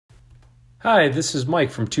Hi, this is Mike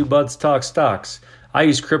from Two Buds Talk Stocks. I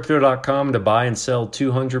use Crypto.com to buy and sell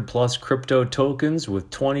 200 plus crypto tokens with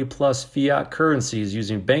 20 plus fiat currencies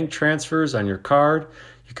using bank transfers on your card.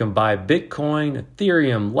 You can buy Bitcoin,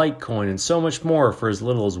 Ethereum, Litecoin, and so much more for as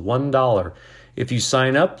little as $1. If you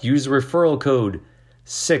sign up, use the referral code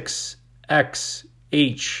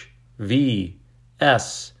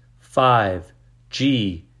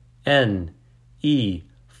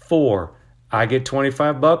 6XHVS5GNE4. I get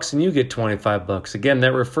 25 bucks and you get 25 bucks. Again,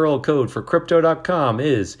 that referral code for crypto.com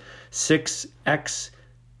is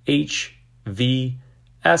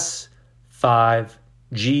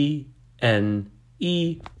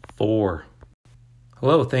 6XHVS5GNE4.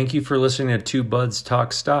 Hello, thank you for listening to Two Buds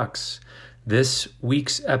Talk Stocks. This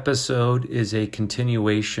week's episode is a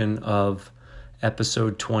continuation of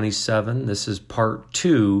episode 27. This is part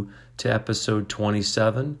 2 to episode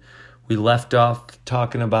 27. We left off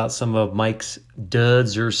talking about some of Mike's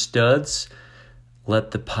duds or studs.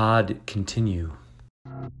 Let the pod continue.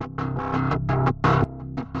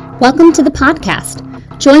 Welcome to the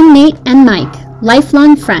podcast. Join Nate and Mike,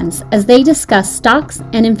 lifelong friends, as they discuss stocks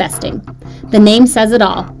and investing. The name says it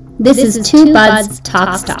all. This is Two Buds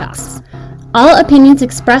Talk Stocks. All opinions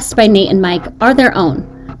expressed by Nate and Mike are their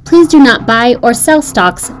own. Please do not buy or sell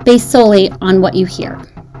stocks based solely on what you hear.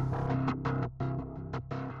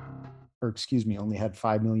 Only had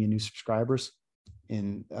 5 million new subscribers,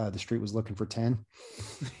 and the street was looking for 10.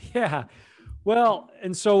 Yeah. Well,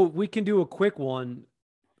 and so we can do a quick one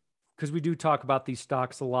because we do talk about these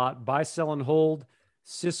stocks a lot. Buy, sell, and hold: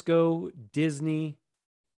 Cisco, Disney,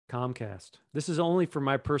 Comcast. This is only for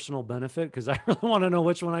my personal benefit because I really want to know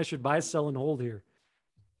which one I should buy, sell, and hold here.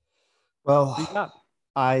 Well,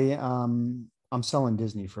 I'm selling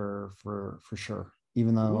Disney for sure.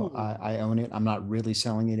 Even though I own it, I'm not really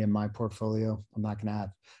selling it in my portfolio. I'm not going to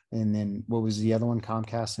have. And then what was the other one?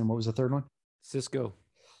 Comcast. And what was the third one? Cisco.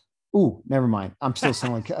 Ooh, never mind. I'm still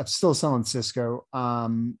selling. I'm still selling Cisco.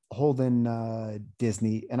 Holding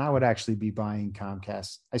Disney, and I would actually be buying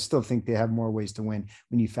Comcast. I still think they have more ways to win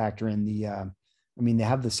when you factor in the. They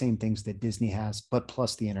have the same things that Disney has, but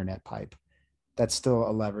plus the internet pipe. That's still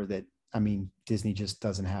a lever that Disney just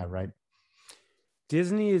doesn't have, right?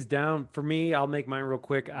 Disney is down for me. I'll make mine real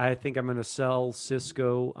quick. I think I'm going to sell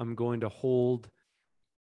Cisco. I'm going to hold.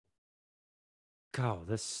 God,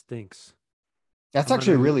 this stinks. That's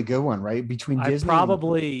actually a really good one, right? Between Disney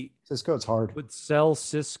and Cisco, it's hard. Would sell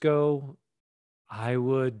Cisco. I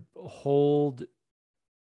would hold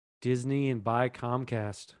Disney and buy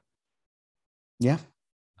Comcast. Yeah.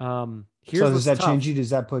 So does that change you?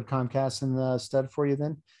 Does that put Comcast in the stud for you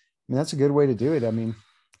then? That's a good way to do it.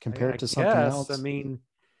 Compared to something else.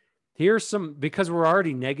 Here's some, because we're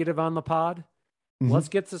already negative on the pod. Mm-hmm. Let's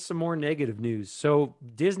get to some more negative news. So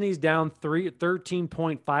Disney's down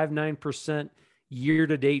 13.59% year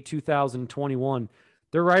to date 2021.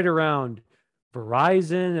 They're right around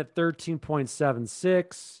Verizon at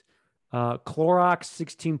 13.76, Clorox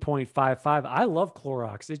 16.55. I love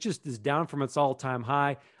Clorox. It just is down from its all-time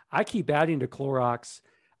high. I keep adding to Clorox.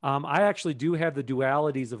 I actually do have the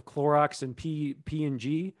dualities of Clorox and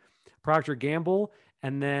P&G, Procter & Gamble,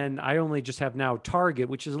 and then I only just have now Target,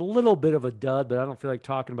 which is a little bit of a dud, but I don't feel like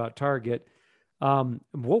talking about Target.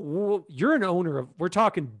 You're an owner of, we're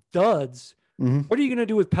talking duds. Mm-hmm. What are you going to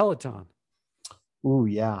do with Peloton? Oh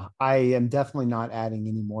yeah, I am definitely not adding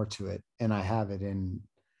any more to it, and I have it in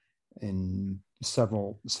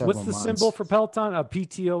several What's the months. Symbol for Peloton? A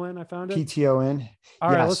PTON. I found it. PTON.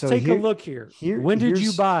 All right, let's take a look here. When did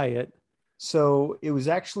you buy it? So it was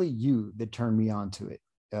actually you that turned me on to it.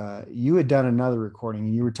 You had done another recording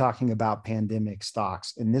and you were talking about pandemic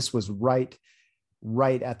stocks, and this was right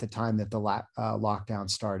at the time that the lockdown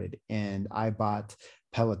started. And I bought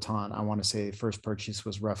Peloton. I want to say the first purchase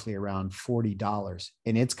was roughly around $40,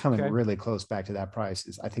 and it's coming really close back to that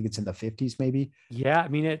price. I think it's in the 50s maybe. Yeah,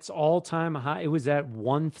 it's all-time high. It was at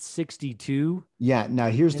 162. Yeah. Now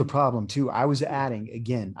here's the problem too. I was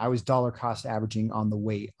dollar cost averaging on the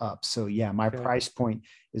way up. So yeah, my price point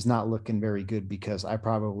is not looking very good because I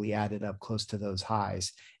probably added up close to those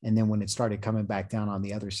highs. And then when it started coming back down on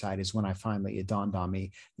the other side is when it dawned on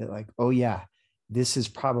me that oh yeah, this is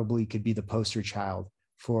probably could be the poster child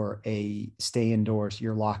for a stay indoors,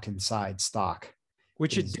 you're locked inside stock.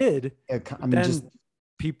 Which it did.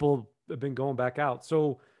 People have been going back out.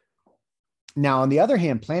 So now on the other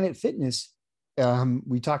hand, Planet Fitness,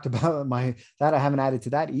 we talked about I haven't added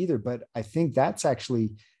to that either, but I think that's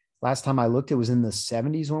actually, last time I looked, it was in the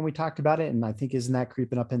 70s when we talked about it. And I think, isn't that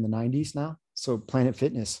creeping up in the 90s now? So Planet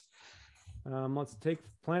Fitness. Let's take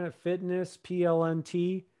Planet Fitness,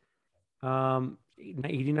 PLNT.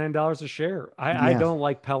 $89 a share. I Yeah. don't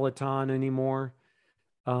like Peloton anymore.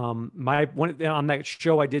 On that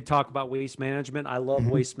show, I did talk about waste management. I love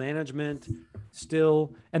Mhm. waste management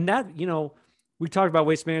still. And that, we talk about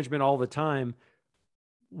waste management all the time.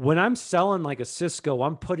 When I'm selling like a Cisco,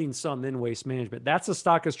 I'm putting some in waste management. That's a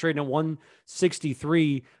stock that's trading at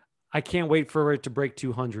 163. I can't wait for it to break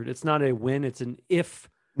 200. It's not a win. It's an if,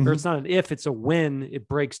 or it's Mhm. not an if, it's a win. It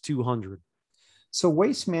breaks 200. So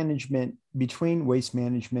waste management, between waste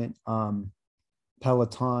management,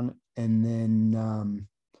 Peloton, and then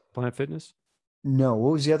Planet Fitness. no,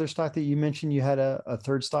 what was the other stock that you mentioned? You had a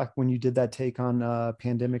third stock when you did that take on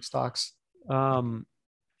pandemic stocks. Um,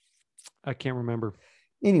 I can't remember.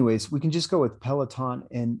 Anyways, we can just go with Peloton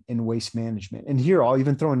and waste management. And here I'll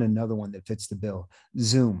even throw in another one that fits the bill,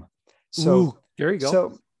 Zoom. Ooh, So there you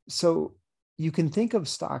go. so you can think of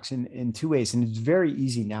stocks in two ways, and it's very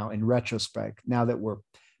easy now in retrospect, now that we're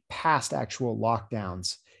past actual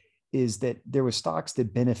lockdowns, is that there were stocks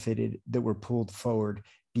that benefited that were pulled forward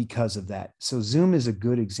because of that. So Zoom is a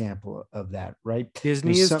good example of that, right?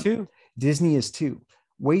 Disney There's is some too. Disney is too.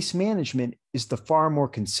 Waste management is the far more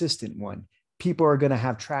consistent one. People are going to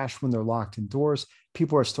have trash when they're locked indoors.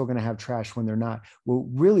 People are still going to have trash when they're not. Well,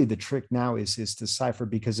 really, the trick now is to decipher,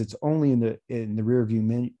 because it's only in the rear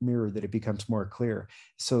view mirror that it becomes more clear.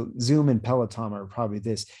 So Zoom and Peloton are probably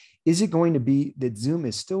this. Is it going to be that Zoom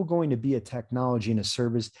is still going to be a technology and a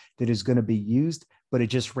service that is going to be used, but it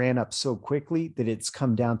just ran up so quickly that it's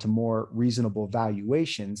come down to more reasonable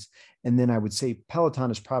valuations? And then I would say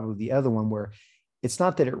Peloton is probably the other one, where it's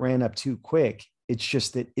not that it ran up too quick. It's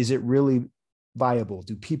just that, is it really viable?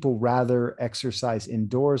 Do people rather exercise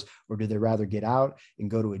indoors, or do they rather get out and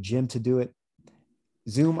go to a gym to do it?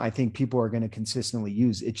 Zoom, I think people are going to consistently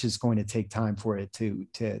use. It's just going to take time for it to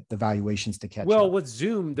the valuations to catch Well, up. with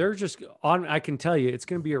Zoom, they're just on. I can tell you, it's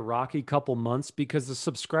going to be a rocky couple months because the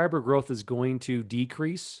subscriber growth is going to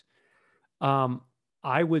decrease. Um,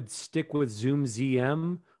 I would stick with Zoom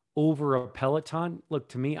ZM over a Peloton. Look,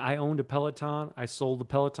 to me, I owned a Peloton. I sold a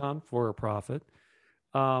Peloton for a profit.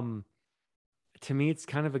 Um, to me, it's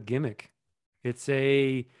kind of a gimmick. It's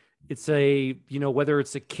a, whether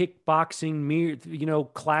it's a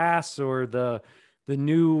kickboxing, class, or the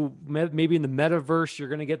new, maybe in the metaverse, you're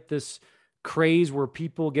going to get this craze where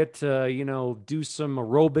people get to, do some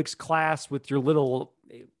aerobics class with your little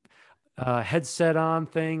headset on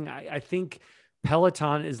thing. I think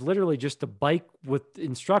Peloton is literally just a bike with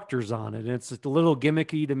instructors on it. And it's just a little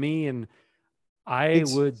gimmicky to me, and I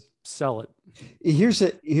It's would sell it. here's the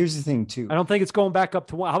thing I too. don't think it's going back up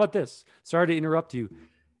to one. How about this? Sorry to interrupt you.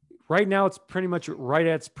 Right now, it's pretty much right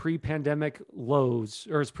at its pre-pandemic lows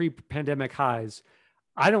or its pre-pandemic highs.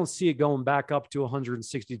 I don't see it going back up to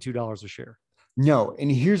 $162 a share. No, and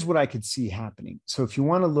here's what I could see happening. So if you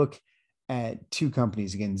want to look at two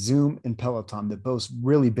companies again, Zoom and Peloton, that both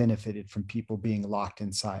really benefited from people being locked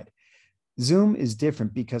inside. Zoom is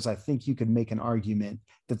different because I think you could make an argument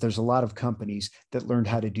that there's a lot of companies that learned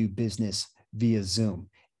how to do business via Zoom.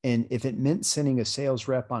 And if it meant sending a sales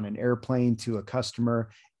rep on an airplane to a customer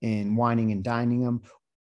and whining and dining them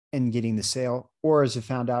and getting the sale, or as it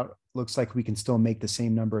found out, looks like we can still make the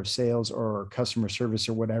same number of sales or customer service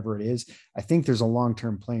or whatever it is, I think there's a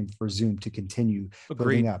long-term plan for Zoom to continue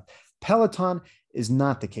building Agreed. up. Peloton is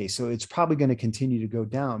not the case. So it's probably going to continue to go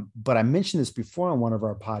down. But I mentioned this before on one of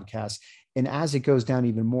our podcasts. And as it goes down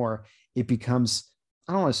even more, it becomes,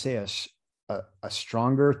 I don't want to say a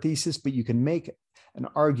stronger thesis, but you can make an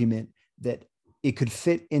argument that it could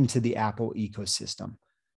fit into the Apple ecosystem.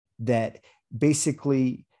 That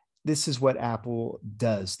basically, this is what Apple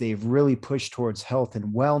does. They've really pushed towards health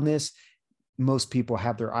and wellness. Most people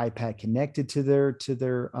have their iPad connected to their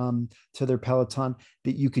Peloton,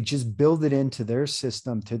 that you could just build it into their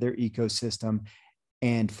system, to their ecosystem.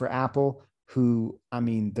 And for Apple, who, I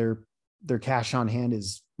mean, their cash on hand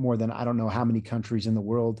is more than I don't know how many countries in the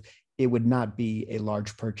world, it would not be a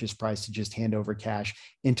large purchase price to just hand over cash,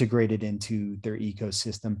 integrate it into their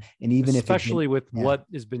ecosystem. And even Especially with yeah, what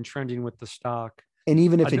has been trending with the stock. and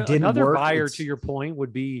even if it didn't Another work, buyer, to your point,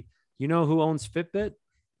 would be, who owns Fitbit?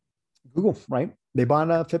 Google, right? They bought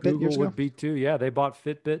a Fitbit Google years ago. would be too. Yeah, they bought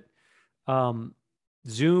Fitbit.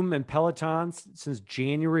 Zoom and Peloton since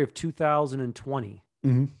January of 2020.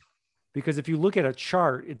 Mm-hmm. Because if you look at a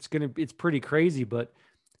chart, it's pretty crazy, but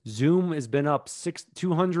Zoom has been up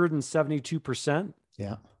 272%.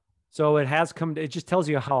 Yeah. So it has come, it just tells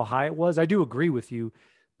you how high it was. I do agree with you.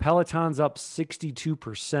 Peloton's up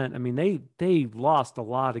 62%. I mean, they lost a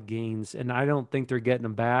lot of gains, and I don't think they're getting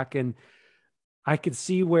them back. And I could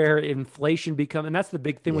see where inflation and that's the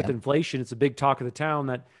big thing with inflation. It's a big talk of the town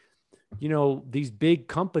that these big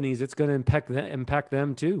companies, it's going to impact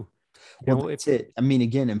them too. Well, that's it. I mean,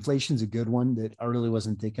 again, inflation's a good one that I really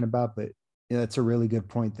wasn't thinking about, but that's a really good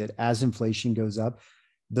point that as inflation goes up,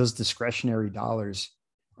 those discretionary dollars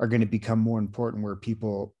are going to become more important where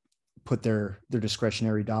people put their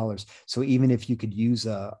discretionary dollars. So even if you could use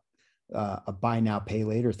a buy now, pay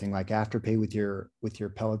later thing like Afterpay with your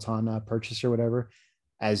Peloton purchase or whatever,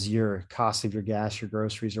 as your cost of your gas, your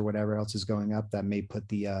groceries, or whatever else is going up, that may put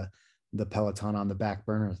the Peloton on the back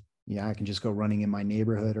burner. Yeah, I can just go running in my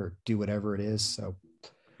neighborhood or do whatever it is. So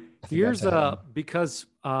here's because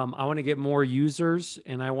I want to get more users,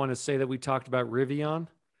 and I want to say that we talked about Rivian.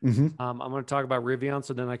 Mm-hmm. I'm going to talk about Rivian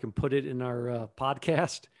so then I can put it in our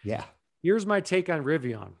podcast. Yeah. Here's my take on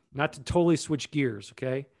Rivian, not to totally switch gears.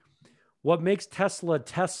 Okay. What makes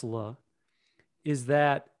Tesla is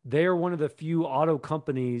that they're one of the few auto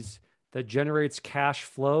companies that generates cash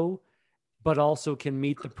flow, but also can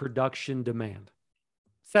meet the production demand.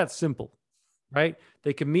 It's that simple, right?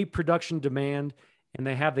 They can meet production demand and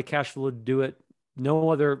they have the cash flow to do it. No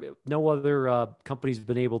other company's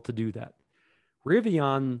been able to do that.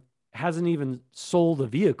 Rivian hasn't even sold a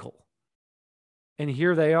vehicle. And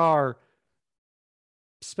here they are,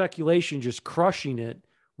 speculation, just crushing it.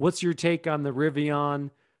 What's your take on the Rivian,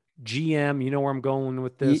 GM? You know where I'm going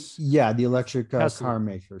with this? Yeah, the electric car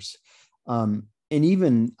makers. And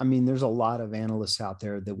even, I mean, there's a lot of analysts out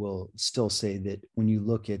there that will still say that when you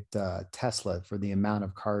look at Tesla for the amount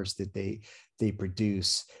of cars that they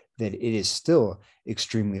produce, that it is still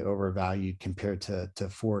extremely overvalued compared to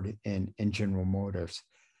Ford and General Motors.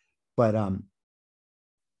 But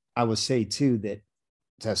I would say too that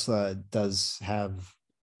Tesla does have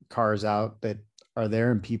cars out that are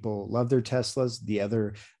there and people love their Teslas. The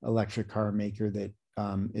other electric car maker that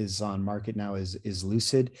is on market now is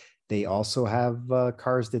Lucid. They also have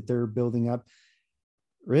cars that they're building up.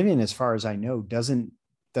 Rivian, as far as I know, doesn't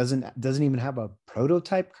even have a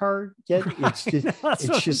prototype car yet. It's just,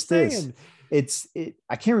 it's just this.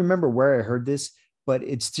 I can't remember where I heard this, but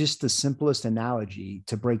it's just the simplest analogy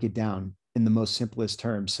to break it down in the most simplest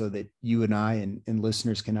terms so that you and I and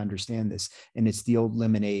listeners can understand this. And it's the old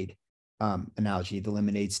lemonade analogy, the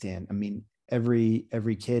lemonade stand. I mean, every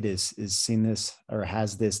kid is seen this or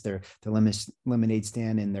has this, the lemonade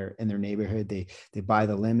stand in their neighborhood. They buy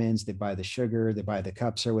the lemons, they buy the sugar, they buy the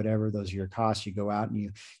cups or whatever. Those are your costs. You go out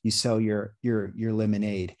and you sell your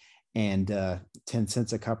lemonade and 10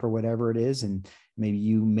 cents a cup or whatever it is. And maybe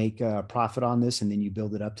you make a profit on this and then you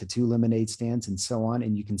build it up to 2 lemonade stands and so on.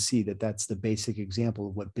 And you can see that that's the basic example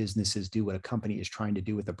of what businesses do, what a company is trying to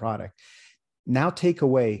do with the product. Now take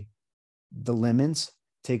away the lemons,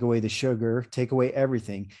 take away the sugar, take away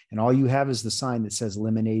everything. And all you have is the sign that says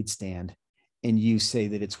lemonade stand. And you say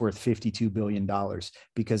that it's worth $52 billion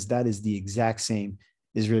because that is the exact same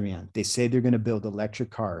as Rivian. They say they're going to build electric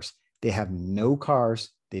cars. They have no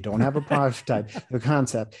cars. They don't have a prototype, a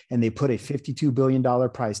concept, and they put a $52 billion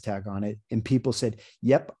price tag on it. And people said,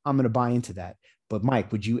 yep, I'm going to buy into that. But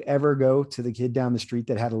Mike, would you ever go to the kid down the street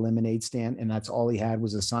that had a lemonade stand and that's all he had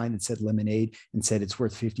was a sign that said lemonade and said it's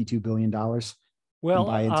worth $52 billion? Well,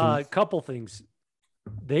 a couple things.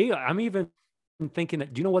 I'm even thinking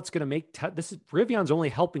that, do you know what's going to make Rivian's only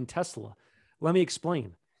helping Tesla? Let me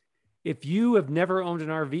explain. If you have never owned an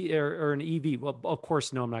RV or an EV, well, of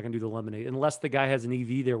course, no, I'm not going to do the lemonade unless the guy has an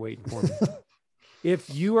EV there waiting for me.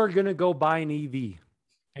 If you are going to go buy an EV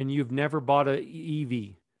and you've never bought an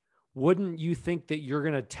EV, wouldn't you think that you're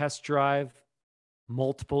going to test drive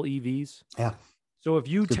multiple EVs? Yeah. So if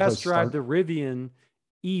you test drive the Rivian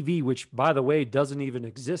EV, which by the way, doesn't even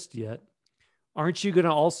exist yet, aren't you going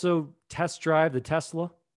to also test drive the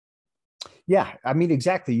Tesla? Yeah. I mean,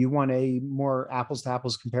 exactly. You want a more apples to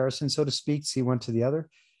apples comparison, so to speak, see one to the other.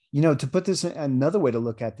 To put this, another way to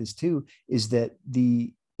look at this too, is that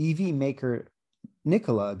the EV maker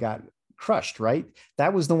Nikola got crushed, right?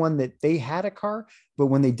 That was the one that they had a car, but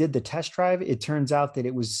when they did the test drive, it turns out that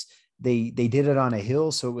it was, they did it on a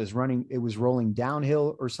hill. So it was rolling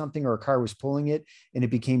downhill or something, or a car was pulling it. And it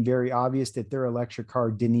became very obvious that their electric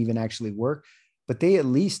car didn't even actually work, but they at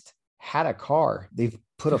least had a car. They've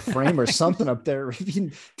put a frame or something up there.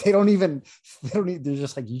 They're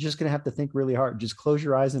just like, you're just going to have to think really hard. Just close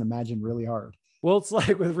your eyes and imagine really hard. Well, it's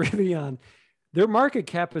like with Rivian, their market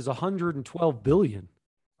cap is 112 billion.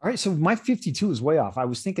 All right, so my 52 is way off. I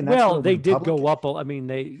was thinking that's they did go up. I mean,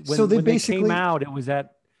 when they came out, it was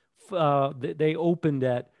at they opened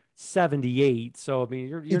at 78. So I mean,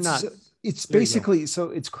 you're not. It's basically so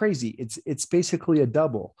it's crazy. It's basically a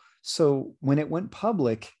double. So when it went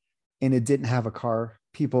public and it didn't have a car,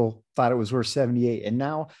 people thought it was worth 78, and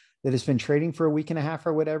now that has been trading for a week and a half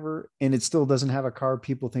or whatever, and it still doesn't have a car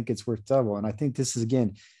people think it's worth double. And I think this is,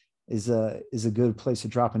 again, is a good place to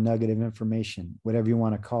drop a nugget of information, whatever you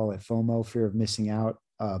want to call it. FOMO, fear of missing out,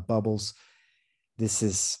 bubbles. This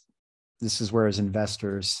is where, as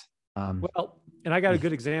investors, well, and I got a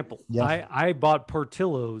good example. Yeah. I bought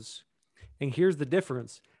Portillo's, and here's the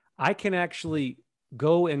difference. I can actually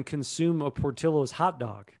go and consume a Portillo's hot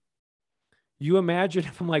dog. You imagine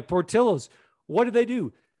if I'm like, Portillo's, what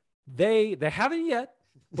do? They haven't yet,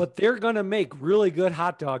 but they're going to make really good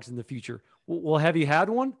hot dogs in the future. Well, have you had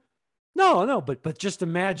one? No, but just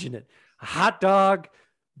imagine it. A hot dog,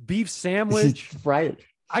 beef sandwich. Right.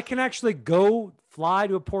 I can actually go fly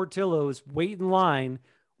to a Portillo's, wait in line,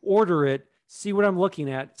 order it, see what I'm looking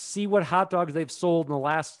at, see what hot dogs they've sold in the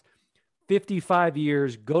last 55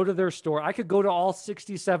 years, go to their store. I could go to all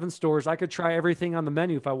 67 stores. I could try everything on the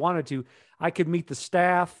menu if I wanted to. I could meet the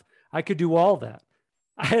staff. I could do all that.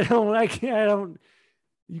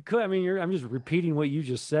 You could, I'm just repeating what you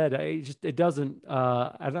just said. It doesn't,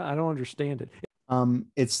 I don't understand it.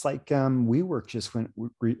 It's like WeWork just went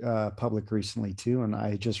public recently too, and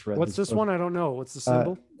I just read. What's this one? I don't know. What's the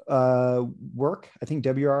symbol? Work. I think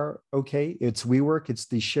WROK. It's WeWork. It's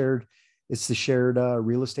the shared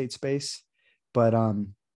real estate space. But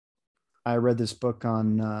I read this book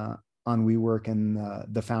on WeWork and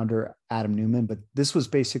the founder Adam Newman. But this was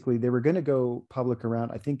basically, they were going to go public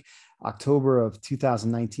around, I think, October of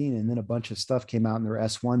 2019, and then a bunch of stuff came out in their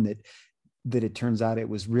S1 that it turns out it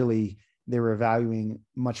was really, they were valuing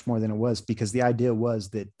much more than it was, because the idea was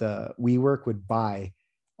that WeWork would buy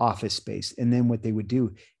office space, and then what they would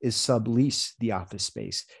do is sublease the office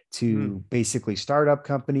space to basically startup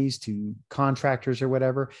companies, to contractors or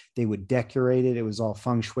whatever. They would decorate it. It was all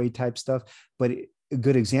feng shui type stuff. But a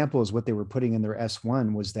good example is what they were putting in their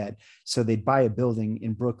S1 was that, so they'd buy a building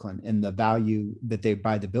in Brooklyn, and the value that they'd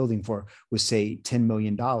buy the building for was, say, $10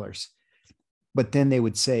 million. But then they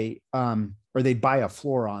would say, or they'd buy a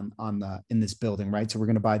floor in this building, right? So we're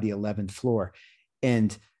going to buy the 11th floor,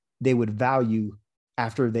 and they would value,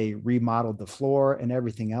 after they remodeled the floor and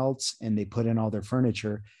everything else, and they put in all their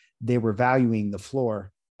furniture, they were valuing the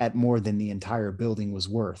floor at more than the entire building was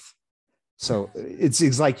worth. So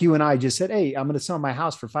it's like you and I just said, hey, I'm going to sell my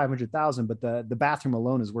house for 500,000, but the bathroom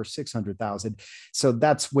alone is worth 600,000. So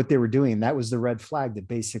that's what they were doing. That was the red flag that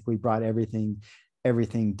basically brought everything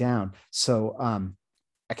down. So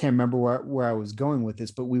I can't remember where I was going with this,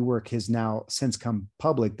 but WeWork has now since come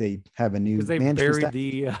public. They have a new, because they buried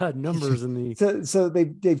the numbers in the. So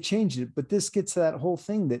they've changed it, but this gets to that whole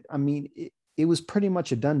thing that, it was pretty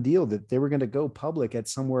much a done deal that they were going to go public at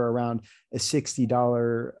somewhere around a $60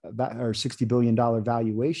 or $60 billion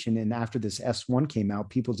valuation. And after this S1 came out,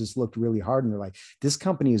 people just looked really hard and they're like, this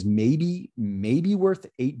company is maybe worth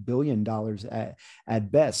 $8 billion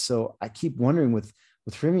at best. So I keep wondering with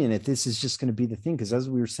Rivian if this is just going to be the thing, because as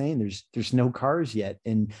we were saying, there's no cars yet,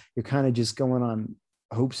 and you're kind of just going on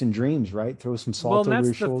hopes and dreams, right? Throw some salt over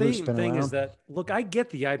your shoulder. The thing is that, look, I get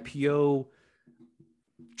the IPO.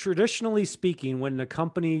 Traditionally speaking, when the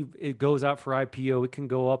company it goes out for IPO, it can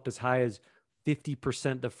go up as high as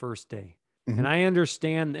 50% the first day. Mm-hmm. And I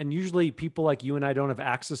understand, and usually people like you and I don't have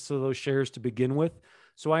access to those shares to begin with.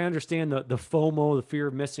 So I understand the FOMO, the fear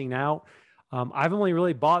of missing out. I've only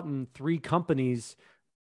really bought in 3 companies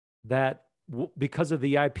that, because of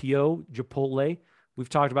the IPO, Chipotle, we've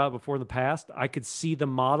talked about it before in the past. I could see the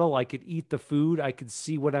model. I could eat the food. I could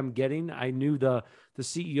see what I'm getting. I knew the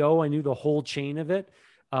CEO. I knew the whole chain of it.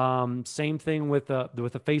 Same thing with the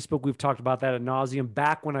Facebook. We've talked about that ad nauseum.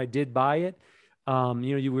 Back when I did buy it,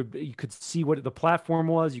 you could see what the platform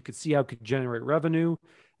was. You could see how it could generate revenue.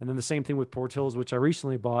 And then the same thing with Portillo's, which I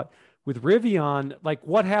recently bought. With Rivian, like,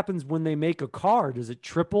 what happens when they make a car? Does it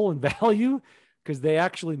triple in value because they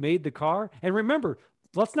actually made the car? And remember,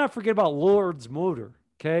 let's not forget about Lord's Motor.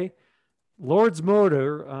 Okay. Lord's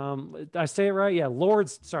Motor. I say it right? Yeah.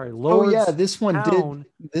 Lord's. Oh yeah. This one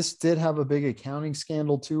did have a big accounting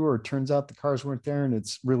scandal too, or it turns out the cars weren't there and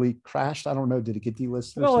it's really crashed. I don't know. Did it get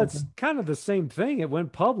delisted? Well, it's kind of the same thing. It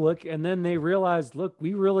went public and then they realized, look,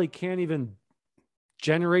 we really can't even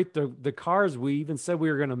generate the cars we even said we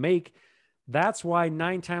were going to make. That's why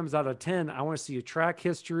 9 times out of 10, I want to see a track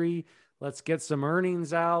history. Let's get some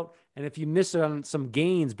earnings out. And if you miss it on some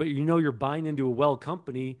gains, but you're buying into a well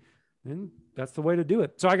company, then that's the way to do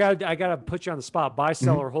it. So I got to put you on the spot. Buy,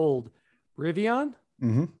 sell, or hold. Rivian.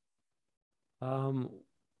 Mm-hmm.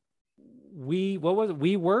 What was it?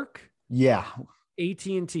 WeWork. Yeah.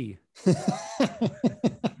 AT&T.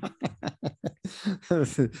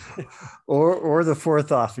 or the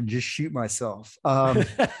fourth off and just shoot myself.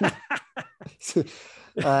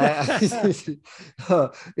 I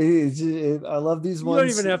love these You ones. don't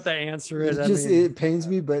even have to answer it. It pains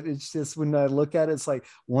me, but it's just when I look at it, it's like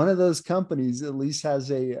one of those companies at least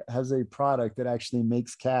has a product that actually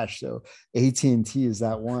makes cash. So AT&T is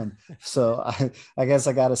that one. So I guess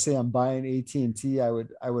I got to say I'm buying AT&T. I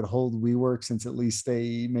would hold WeWork since at least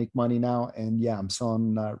they make money now. And yeah, I'm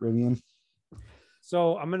selling Rivian.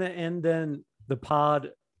 So I'm going to end then the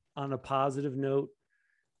pod on a positive note.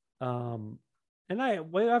 And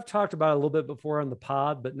I've talked about it a little bit before on the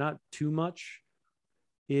pod, but not too much,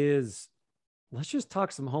 is let's just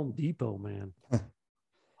talk some Home Depot, man.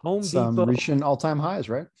 Home Depot reaching all-time highs,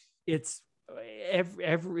 right? It's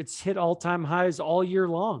it's hit all-time highs all year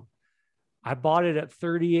long. I bought it at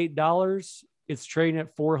 $38. It's trading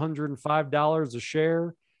at $405 a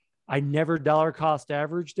share. I never dollar cost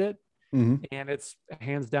averaged it. Mm-hmm. And it's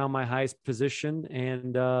hands down my highest position.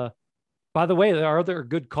 And by the way, there are other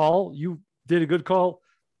good call. You did a good call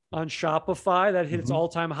on Shopify that hit its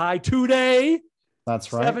all-time high today.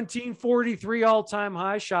 That's right. 1743 all-time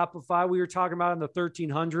high Shopify. We were talking about in the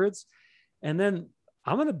 1300s. And then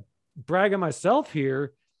I'm going to brag on myself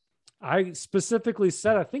here. I specifically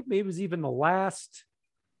said, I think maybe it was even the last,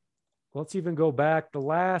 let's even go back, the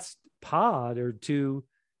last pod or two,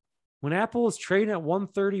 when Apple was trading at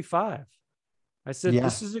 135. I said,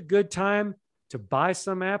 This is a good time to buy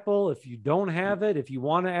some Apple. If you don't have it, if you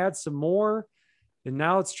want to add some more, and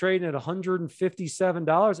now it's trading at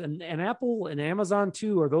 $157. And Apple and Amazon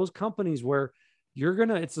too are those companies where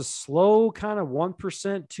it's a slow kind of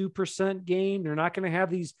 1%, 2% gain. You're not going to have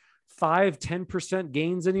these 5-10%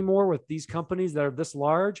 gains anymore with these companies that are this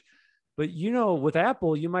large. But with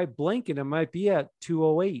Apple, you might blink and it might be at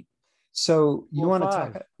 208. So you want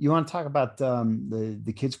to talk about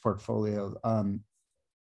the kids portfolio.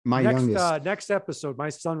 Next episode, my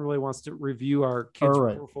son really wants to review our kids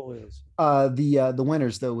portfolios. The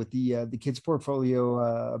winners though, with the kids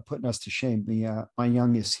portfolio putting us to shame. My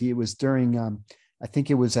youngest, he was during I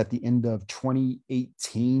think it was at the end of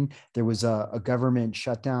 2018. There was a government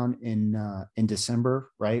shutdown in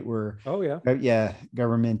December, right? Where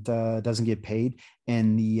government doesn't get paid,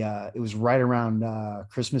 and it was right around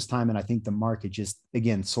Christmas time, and I think the market just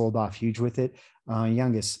again sold off huge with it.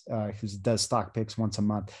 Youngest, who does stock picks once a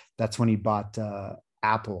month, that's when he bought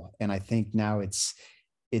Apple, and I think now it's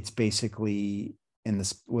basically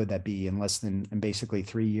would that be in less than in basically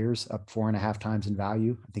 3 years up 4.5 times in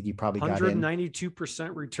value. I think he probably got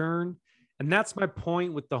 192% return. And that's my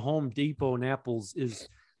point with the Home Depot and Apple's is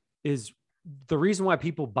the reason why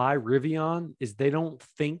people buy Rivian is they don't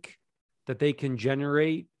think that they can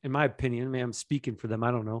generate, in my opinion, man, I'm speaking for them,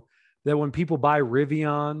 I don't know, that when people buy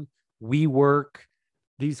Rivian, WeWork,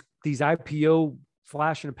 these IPO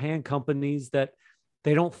flash in a pan companies, that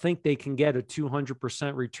they don't think they can get a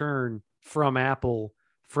 200% return from Apple,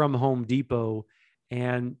 from Home Depot.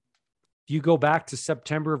 And you go back to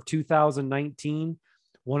September of 2019,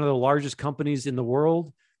 one of the largest companies in the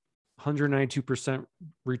world, 192%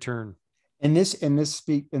 return. And this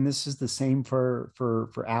is the same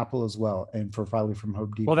for Apple as well, and for probably from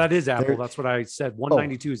Home Depot. Well, that is Apple. That's what I said.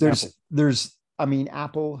 192 is Apple.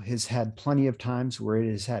 Apple has had plenty of times where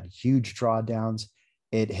it has had huge drawdowns.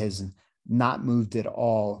 It has not moved at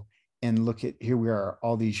all. And look at, here we are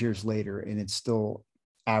all these years later, and it's still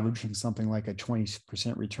averaging something like a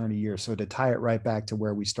 20% return a year. So to tie it right back to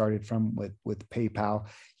where we started from with PayPal,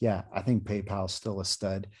 yeah, I think PayPal is still a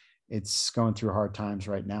stud. It's going through hard times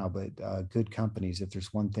right now, but good companies, if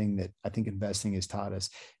there's one thing that I think investing has taught us,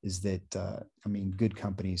 is that, good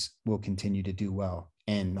companies will continue to do well.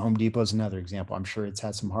 And Home Depot is another example. I'm sure it's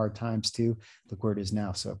had some hard times too. Look where it is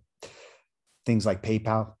now. So things like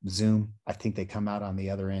PayPal, Zoom, I think they come out on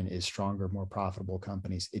the other end as stronger, more profitable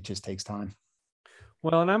companies. It just takes time.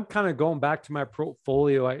 Well, and I'm kind of going back to my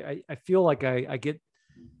portfolio. I feel like I get,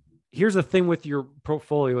 here's the thing with your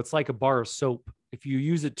portfolio. It's like a bar of soap. If you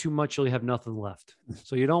use it too much, you'll have nothing left.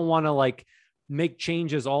 So you don't want to make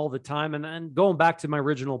changes all the time. And then going back to my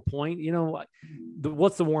original point,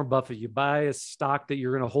 what's the Warren Buffett? You buy a stock that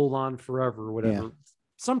you're going to hold on forever or whatever. Yeah.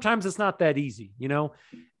 Sometimes it's not that easy,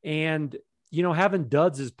 and having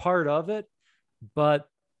duds is part of it, but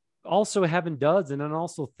also having duds and then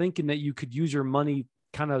also thinking that you could use your money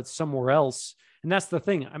kind of somewhere else. And that's the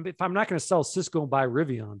thing. If I'm not going to sell Cisco and buy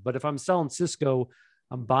Rivian, but if I'm selling Cisco,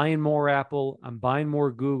 I'm buying more Apple, I'm buying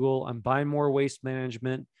more Google, I'm buying more Waste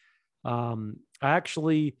Management. I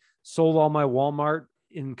actually sold all my Walmart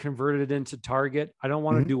and converted it into Target. I don't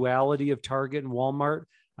want a duality of Target and Walmart.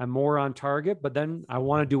 I'm more on Target, but then I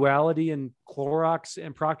want a duality in Clorox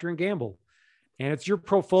and Procter and Gamble. And it's your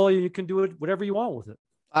portfolio. You can do it whatever you want with it.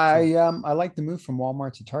 I like the move from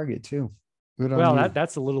Walmart to Target too. Good on Well, you.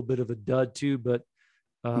 that's a little bit of a dud too, but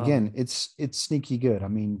Again, it's sneaky good. I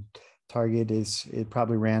mean, Target it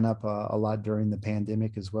probably ran up a lot during the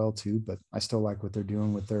pandemic as well too, but I still like what they're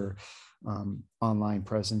doing with their online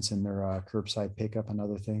presence and their curbside pickup and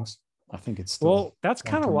other things. I think it's still well, that's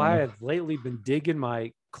kind of long-term why winner. I've lately been digging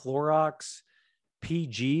my Clorox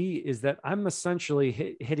PG, is that I'm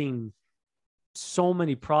essentially hitting so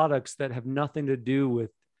many products that have nothing to do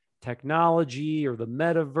with technology or the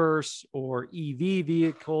metaverse or EV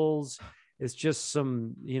vehicles. It's just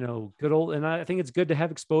some, good old, and I think it's good to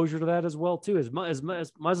have exposure to that as well too. As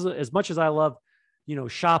much as I love,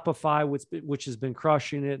 Shopify, which has been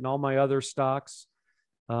crushing it, and all my other stocks.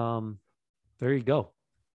 There you go.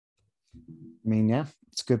 I mean, yeah,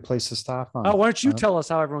 it's a good place to stop on. Oh, why don't you tell us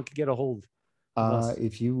how everyone can get a hold of us?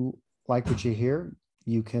 If you like what you hear,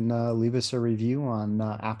 you can leave us a review on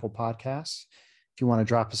Apple Podcasts. If you want to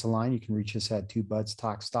drop us a line, you can reach us at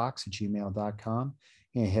twobudstalkstocks@gmail.com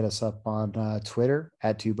and hit us up on Twitter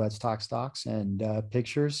at twobudstalkstocks and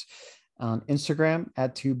pictures on Instagram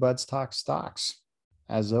at twobudstalkstocks.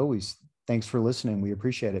 As always, thanks for listening. We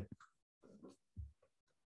appreciate it.